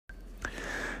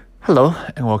Hello,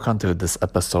 and welcome to this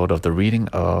episode of the reading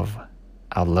of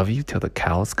I'll Love You Till the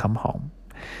Cows Come Home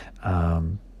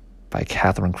um, by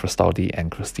Catherine Cristaldi and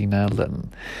Christina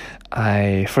Litton.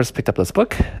 I first picked up this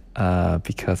book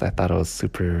because I thought it was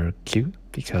super cute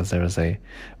because I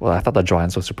thought the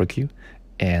drawings were super cute,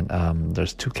 and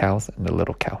there's two cows and a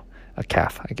little cow, a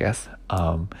calf, I guess.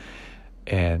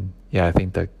 And yeah, I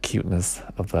think the cuteness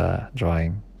of the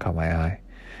drawing caught my eye,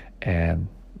 and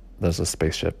there's a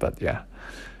spaceship, but yeah.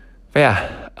 But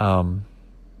yeah,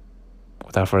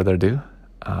 without further ado,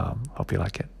 hope you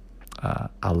like it.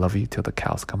 I'll love you till the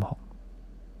cows come home.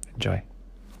 Enjoy.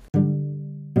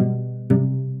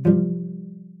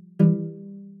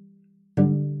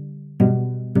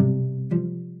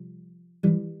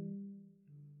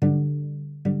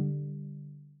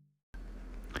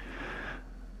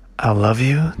 I'll love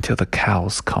you till the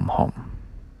cows come home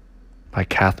by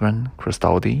Catherine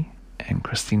Cristaldi and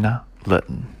Christina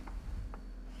Litton.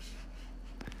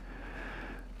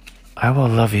 I will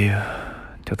love you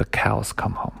till the cows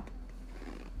come home.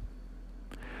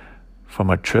 From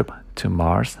a trip to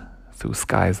Mars through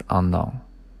skies unknown,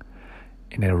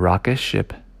 in a rocket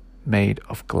ship made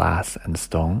of glass and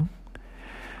stone,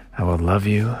 I will love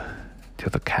you till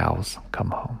the cows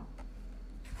come home.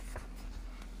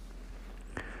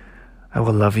 I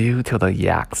will love you till the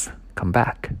yaks come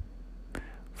back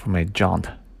from a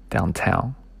jaunt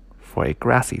downtown for a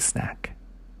grassy snack.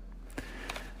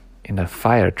 In a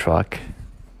fire truck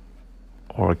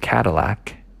or a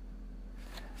Cadillac,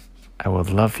 I will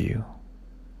love you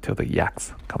till the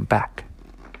yaks come back.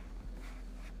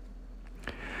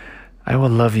 I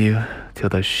will love you till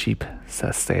the sheep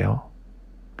set sail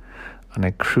on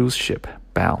a cruise ship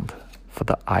bound for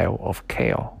the Isle of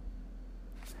Kale.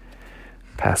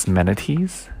 Past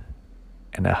manatees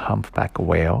and a humpback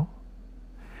whale,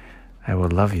 I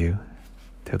will love you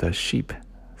till the sheep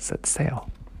set sail.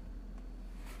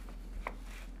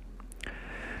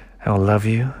 I will love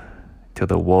you till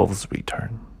the wolves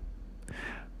return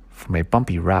from a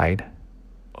bumpy ride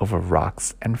over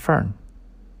rocks and fern.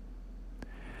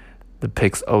 The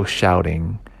pigs all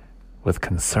shouting with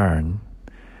concern,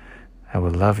 I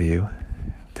will love you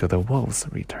till the wolves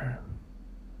return.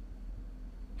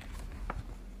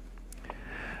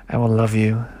 I will love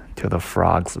you till the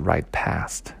frogs ride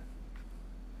past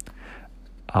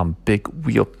on big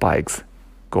wheeled bikes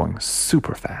going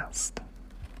super fast.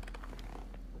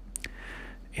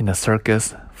 In a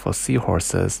circus for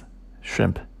seahorses,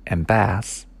 shrimp, and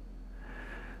bass,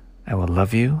 I will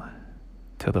love you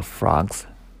till the frogs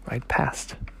ride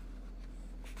past.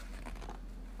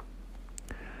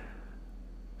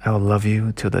 I will love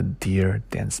you till the deer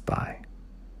dance by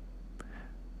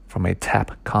from a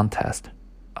tap contest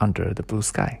under the blue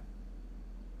sky.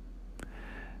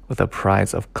 With a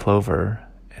prize of clover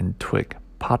and twig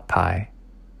pot pie,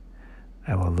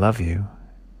 I will love you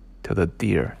till the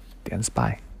deer dance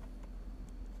by.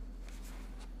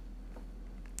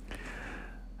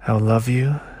 I will love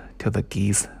you till the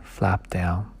geese flap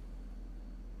down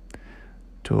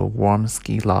to a warm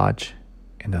ski lodge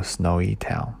in a snowy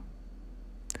town.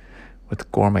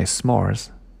 With gourmet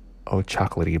s'mores, oh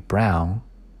chocolatey brown,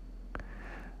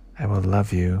 I will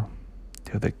love you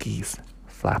till the geese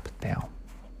flap down.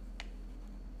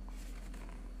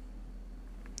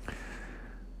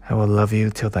 I will love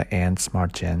you till the ants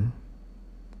march in,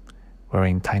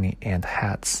 wearing tiny ant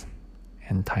hats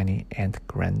and tiny ant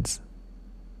grins,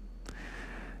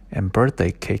 and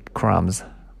birthday cake crumbs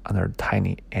on their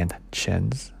tiny ant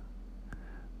chins.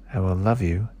 I will love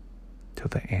you till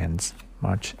the ants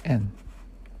march in.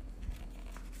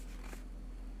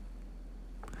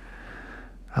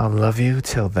 I'll love you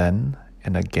till then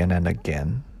and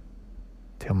again,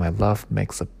 till my love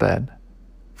makes a bed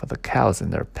for the cows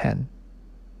in their pen,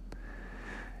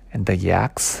 and the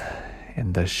yaks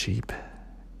and the sheep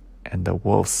and the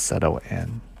wolves settle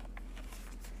in,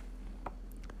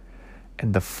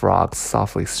 and the frogs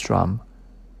softly strum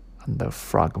on the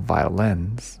frog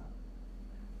violins,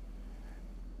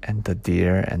 and the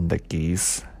deer and the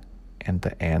geese and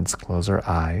the ants close their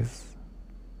eyes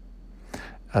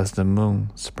as the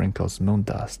moon sprinkles moon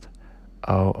dust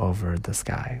all over the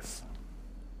skies.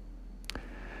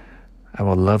 I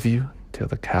will love you till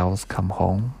the cows come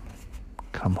home.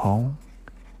 Come home.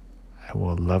 I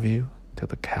will love you till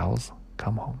the cows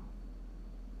come home.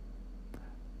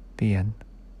 The end.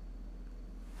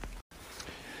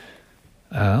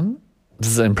 This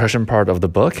is the impression part of the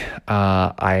book.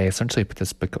 I essentially put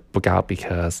this book out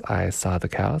because I saw the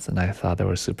cows and I thought they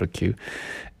were super cute,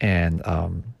 and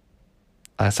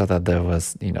I saw that there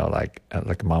was like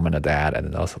a mom and a dad, and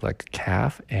then also like a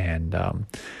calf, and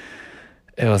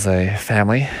it was a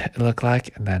family, it looked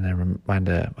like, and then it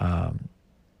reminded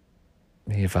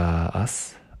me of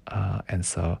us. And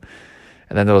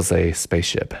then there was a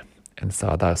spaceship. And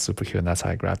so that was super cute, and that's how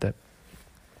I grabbed it.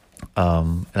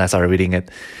 And I started reading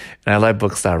it. And I like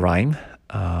books that rhyme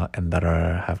and that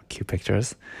have cute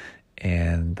pictures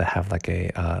and that have like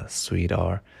a sweet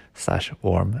or slash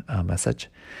warm message.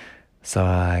 So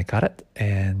I got it.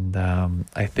 And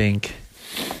I think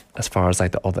as far as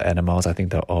like all the animals, I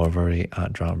think they're all very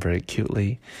drawn very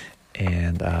cutely.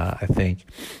 And I think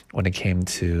when it came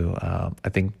to, I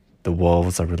think the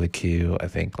wolves are really cute. I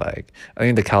think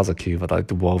the cows are cute, but like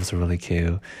the wolves are really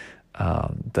cute.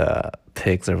 The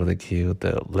pigs are really cute.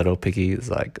 The little piggy is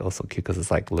like also cute because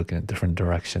it's like looking in different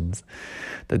directions.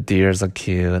 The deers are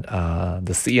cute.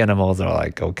 The sea animals are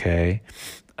like okay.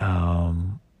 But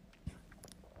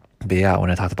yeah, when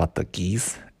I talked about the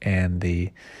geese and the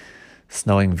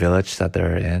snowing village that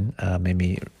they're in,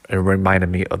 it reminded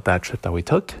me of that trip that we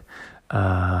took,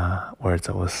 where it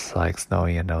was like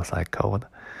snowy and it was like cold.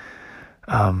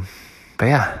 But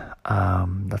yeah,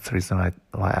 that's the reason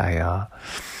why I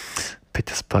picked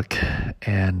this book,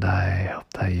 and I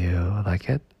hope that you like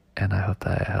it, and I hope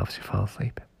that it helps you fall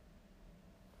asleep.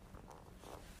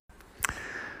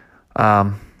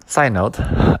 Side note,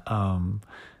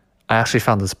 I actually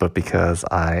found this book because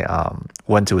I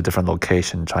went to a different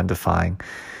location trying to find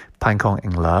Pinecone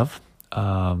in Love,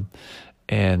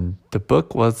 and the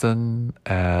book wasn't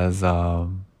as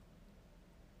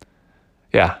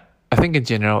I think in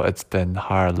general it's been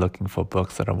hard looking for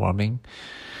books that are warming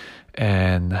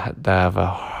and that have a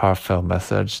heartfelt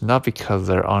message, not because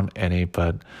there aren't any,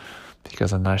 but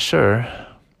because I'm not sure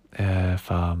if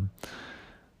I'm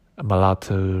allowed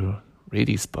to read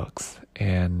these books,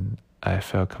 and I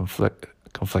feel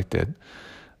conflicted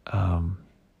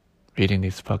reading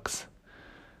these books.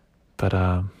 But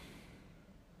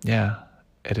yeah,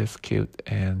 it is cute,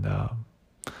 and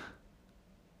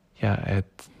I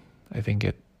think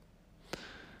it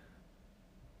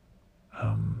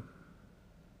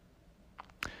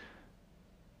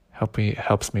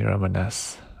helps me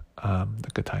reminisce the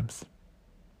good times.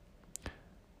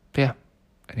 But yeah,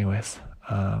 anyways,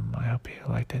 I hope you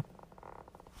liked it.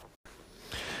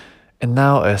 And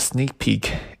now a sneak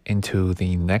peek into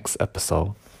the next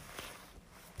episode.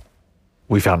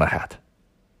 We found a hat.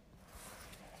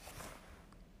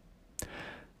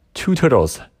 2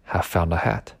 turtles have found a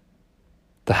hat.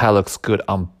 The hat looks good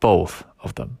on both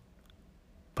of them.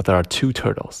 But there are 2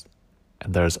 turtles,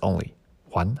 and there's only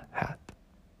 1 hat.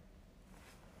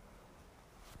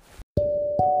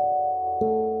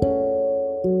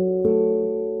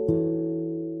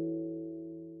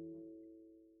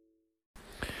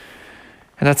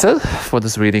 And that's it for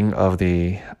this reading of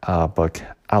the book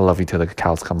I Love You Till the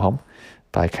Cows Come Home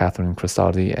by Catherine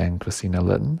Cristaldi and Christina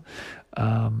Litton.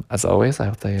 As always, I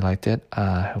hope that you liked it.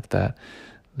 I hope that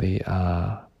the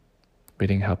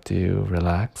reading helped you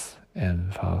relax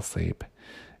and fall asleep.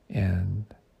 And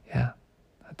yeah,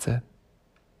 that's it.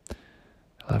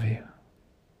 I love you.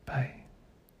 Bye.